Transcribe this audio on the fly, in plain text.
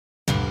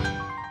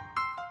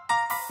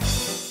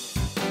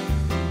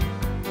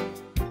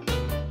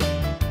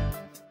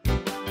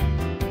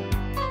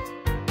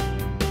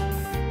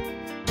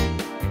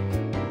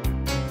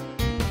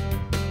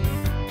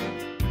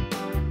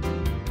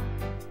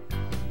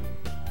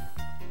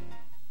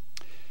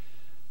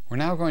We're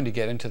now going to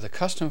get into the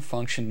custom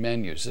function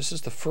menus. This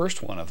is the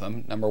first one of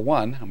them. Number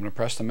one, I'm going to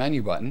press the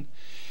menu button,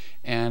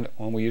 and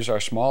when we use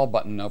our small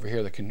button over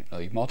here,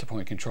 the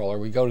multi-point controller,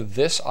 we go to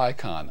this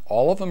icon.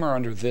 All of them are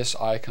under this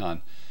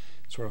icon,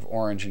 sort of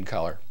orange in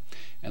color.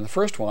 And the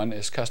first one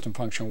is custom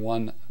function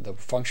one, the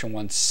function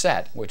one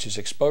set, which is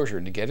exposure.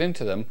 And to get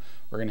into them,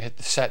 we're going to hit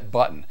the set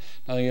button.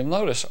 Now you'll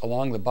notice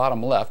along the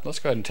bottom left, let's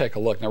go ahead and take a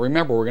look. Now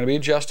remember, we're going to be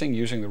adjusting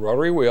using the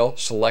rotary wheel,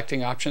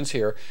 selecting options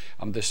here.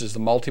 This is the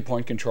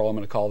multi-point control. I'm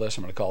going to call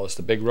this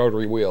the big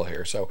rotary wheel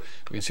here, so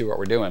we can see what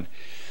we're doing.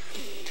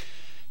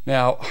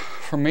 Now,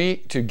 for me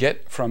to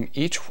get from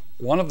each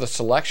one of the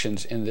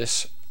selections in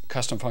this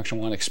custom function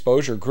one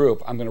exposure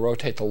group, I'm going to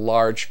rotate the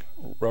large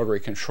rotary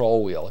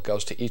control wheel. It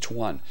goes to each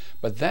one.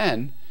 But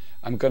then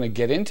I'm going to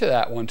get into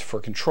that one for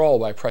control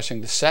by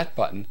pressing the set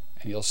button,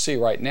 and you'll see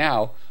right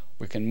now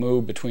we can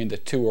move between the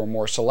two or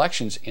more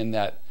selections in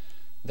that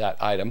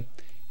item,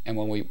 and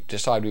when we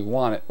decide we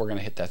want it, we're going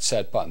to hit that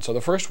set button. So the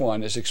first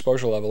one is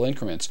exposure level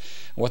increments.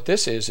 And what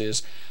this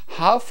is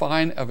how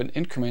fine of an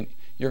increment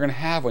you're going to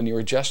have when you're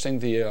adjusting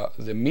the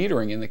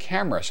metering in the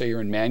camera. Say you're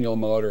in manual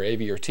mode or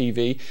AV or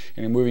TV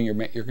and you're moving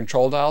your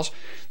control dials.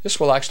 This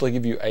will actually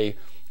give you a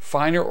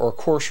finer or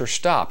coarser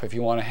stop. If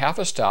you want a half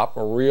a stop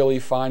or really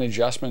fine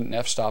adjustment and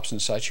f-stops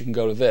and such, you can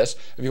go to this.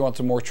 If you want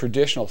the more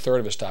traditional third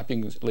of a stop,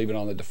 you can leave it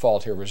on the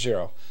default here for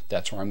 0.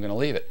 That's where I'm going to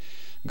leave it.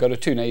 Go to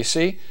 2. Now you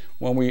see,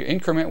 when we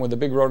increment with the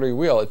big rotary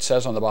wheel, it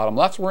says on the bottom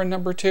left we're in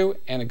number 2,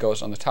 and it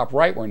goes on the top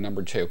right we're in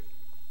number 2.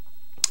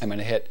 I'm going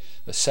to hit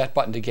the set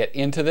button to get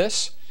into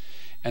this.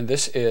 And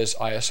this is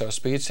ISO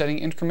speed setting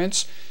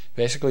increments.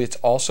 Basically, it's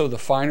also the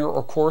finer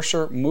or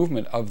coarser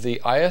movement of the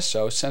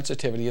ISO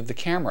sensitivity of the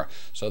camera.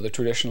 So the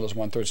traditional is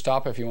 1/3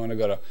 stop. If you want to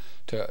go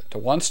to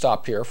 1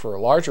 stop here for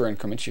larger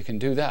increments, you can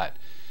do that.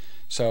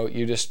 So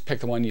you just pick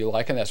the one you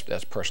like, and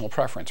that's personal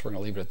preference. We're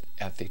going to leave it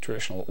at the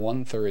traditional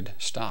 1/3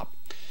 stop.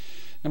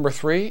 Number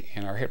 3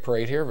 in our hit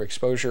parade here of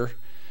exposure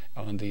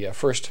on the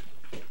first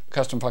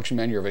custom function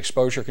menu of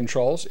exposure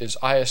controls is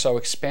ISO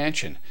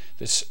expansion.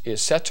 This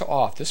is set to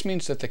off. This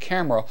means that the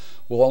camera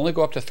will only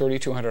go up to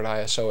 3200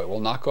 ISO. It will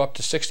not go up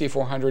to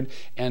 6400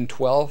 and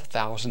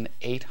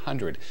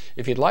 12800.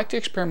 If you'd like to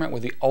experiment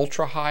with the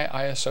ultra high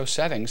ISO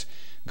settings,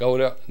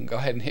 go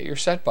ahead and hit your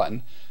set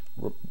button,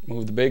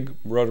 move the big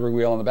rotary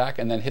wheel on the back,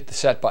 and then hit the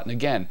set button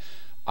again.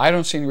 I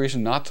don't see any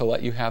reason not to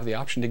let you have the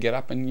option to get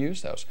up and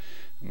use those.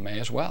 May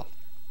as well.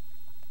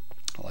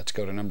 Let's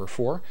go to number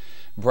 4,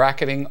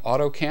 bracketing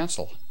auto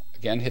cancel.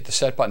 Again, hit the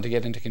set button to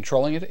get into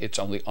controlling it. It's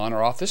only on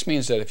or off. This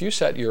means that if you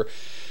set your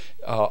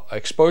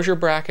exposure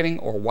bracketing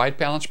or white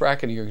balance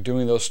bracketing, you're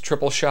doing those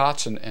triple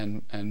shots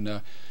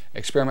and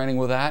experimenting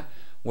with that,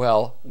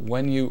 well,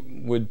 when you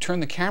would turn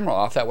the camera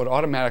off, that would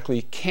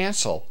automatically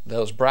cancel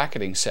those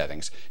bracketing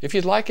settings. If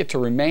you'd like it to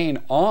remain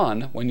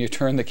on when you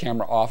turn the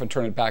camera off and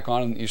turn it back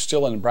on, and you're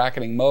still in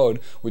bracketing mode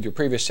with your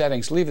previous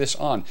settings, leave this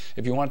on.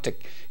 If you want to,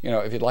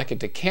 if you'd like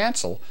it to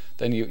cancel,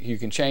 then you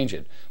can change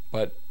it.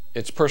 But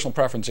it's personal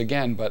preference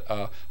again. But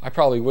I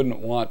probably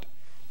wouldn't want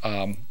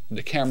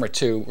the camera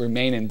to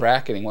remain in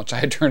bracketing once I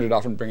had turned it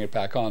off and bring it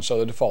back on. So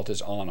the default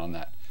is on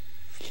that.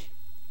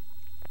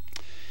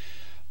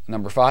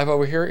 Number 5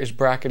 over here is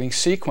bracketing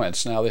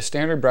sequence. Now the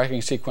standard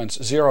bracketing sequence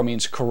 0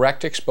 means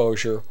correct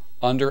exposure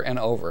under and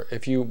over.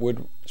 If you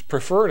would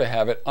prefer to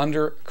have it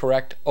under,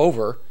 correct,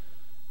 over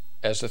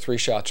as the 3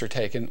 shots are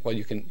taken, well,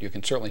 you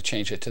can certainly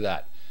change it to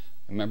that.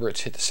 Remember,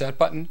 it's hit the set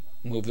button,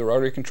 move the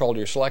rotary control to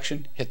your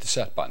selection, hit the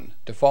set button.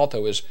 Default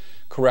though is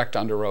correct,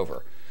 under,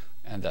 over,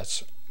 and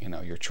that's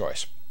your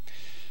choice.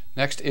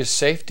 Next is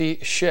safety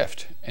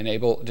shift,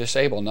 enable,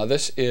 disable. Now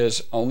this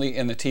is only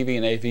in the TV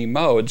and AV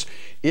modes.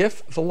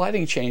 If the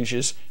lighting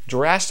changes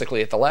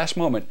drastically at the last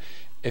moment,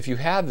 if you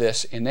have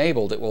this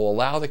enabled, it will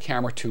allow the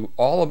camera to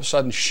all of a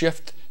sudden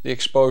shift the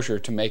exposure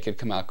to make it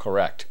come out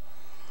correct.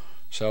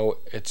 So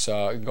it's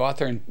go out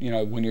there and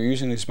when you're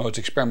using these modes,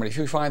 experiment. If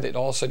you find that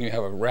all of a sudden you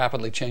have a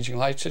rapidly changing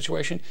light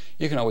situation,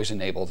 you can always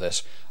enable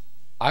this.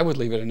 I would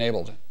leave it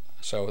enabled.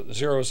 So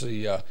 0 is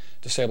the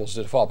disables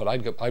the default, but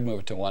I'd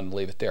move it to 1 and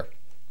leave it there.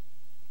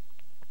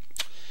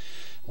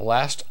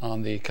 Last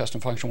on the custom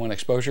function 1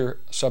 exposure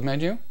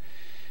submenu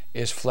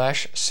is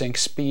flash sync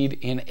speed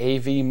in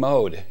AV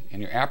mode.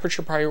 In your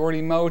aperture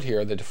priority mode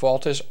here, the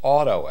default is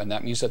auto, and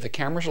that means that the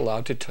camera is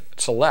allowed to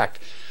select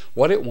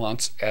what it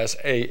wants as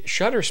a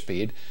shutter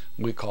speed.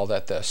 We call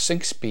that the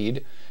sync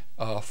speed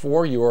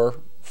for your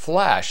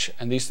flash,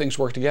 and these things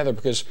work together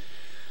because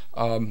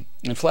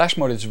in flash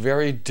mode it's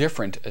very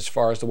different as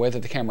far as the way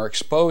that the camera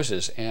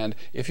exposes, and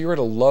if you're at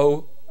a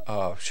low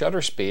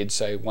shutter speed,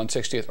 say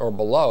 1/60th or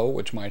below,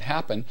 which might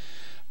happen,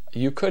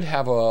 you could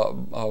have a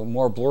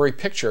more blurry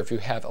picture if you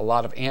have a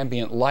lot of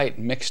ambient light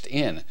mixed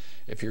in.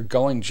 If you're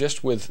going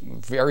just with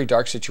very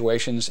dark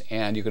situations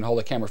and you can hold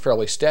the camera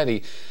fairly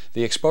steady,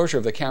 the exposure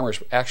of the camera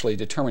is actually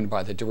determined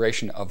by the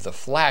duration of the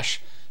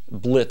flash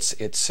blitz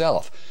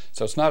itself.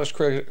 So it's not as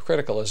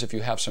critical as if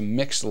you have some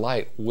mixed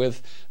light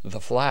with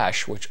the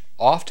flash, which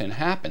often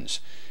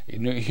happens.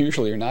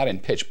 Usually you're not in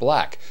pitch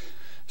black.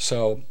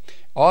 So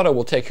Auto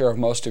will take care of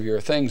most of your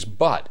things,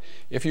 but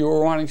if you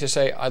were wanting to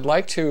say, I'd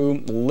like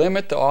to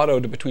limit the auto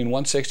to between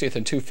 1/60th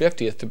and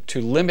 2/50th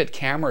to limit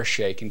camera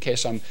shake in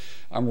case I'm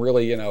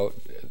really,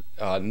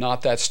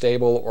 not that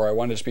stable, or I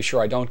want to just be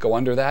sure I don't go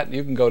under that,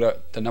 you can go to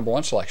the number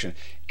 1 selection.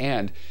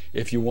 And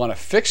if you want to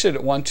fix it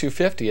at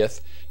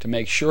 1/250th to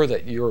make sure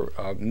that you're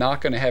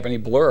not going to have any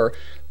blur,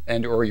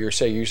 or you're,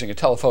 say, using a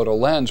telephoto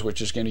lens,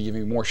 which is going to give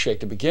you more shake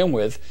to begin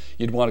with,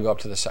 you'd want to go up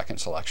to the 2nd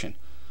selection.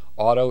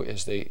 Auto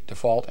is the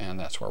default, and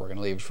that's where we're going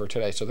to leave it for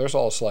today. So there's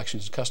all the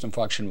selections. Custom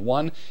function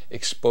 1,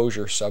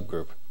 exposure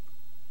subgroup.